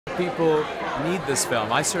people need this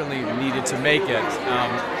film. I certainly needed to make it.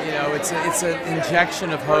 You know, it's an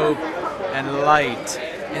injection of hope and light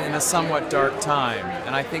in a somewhat dark time,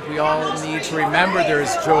 and I think we all need to remember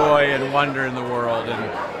there's joy and wonder in the world,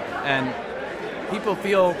 and people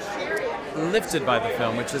feel lifted by the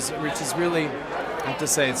film, which is really, I have to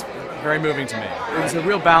say, it's very moving to me. It was a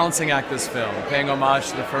real balancing act, this film, paying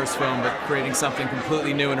homage to the first film, but creating something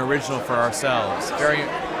completely new and original for ourselves. Very,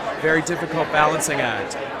 very difficult balancing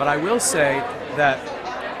act. But I will say that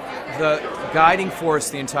the guiding force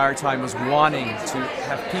the entire time was wanting to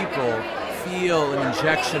have people feel an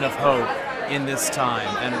injection of hope in this time,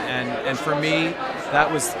 and for me,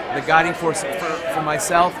 that was the guiding force for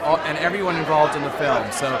myself and everyone involved in the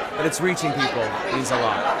film. So that it's reaching people means a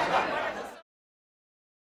lot.